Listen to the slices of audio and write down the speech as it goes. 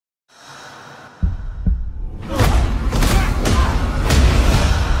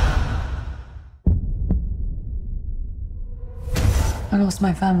I lost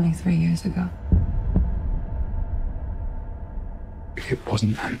my family 3 years ago. If it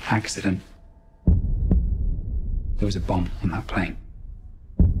wasn't an accident, there was a bomb on that plane.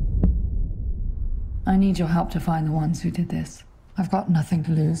 I need your help to find the ones who did this. I've got nothing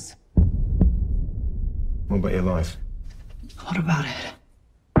to lose. What about your life? What about it?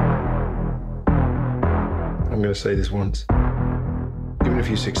 I'm going to say this once. Even if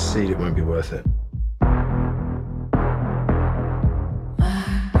you succeed, it won't be worth it.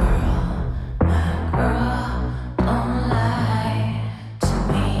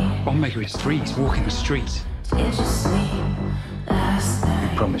 Bombmaker is free, he's walking the streets. You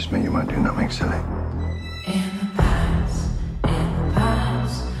promised me you won't do nothing silly.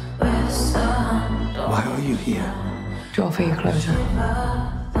 Why are you here? To offer you closure.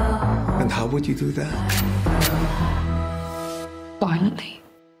 And how would you do that? Violently.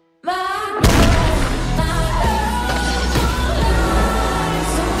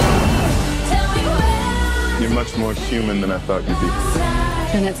 You're much more human than I thought you'd be.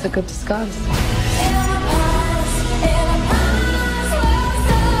 And it's a good disguise.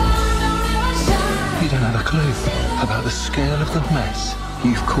 You don't have a clue about the scale of the mess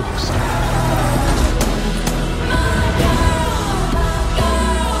you've caused.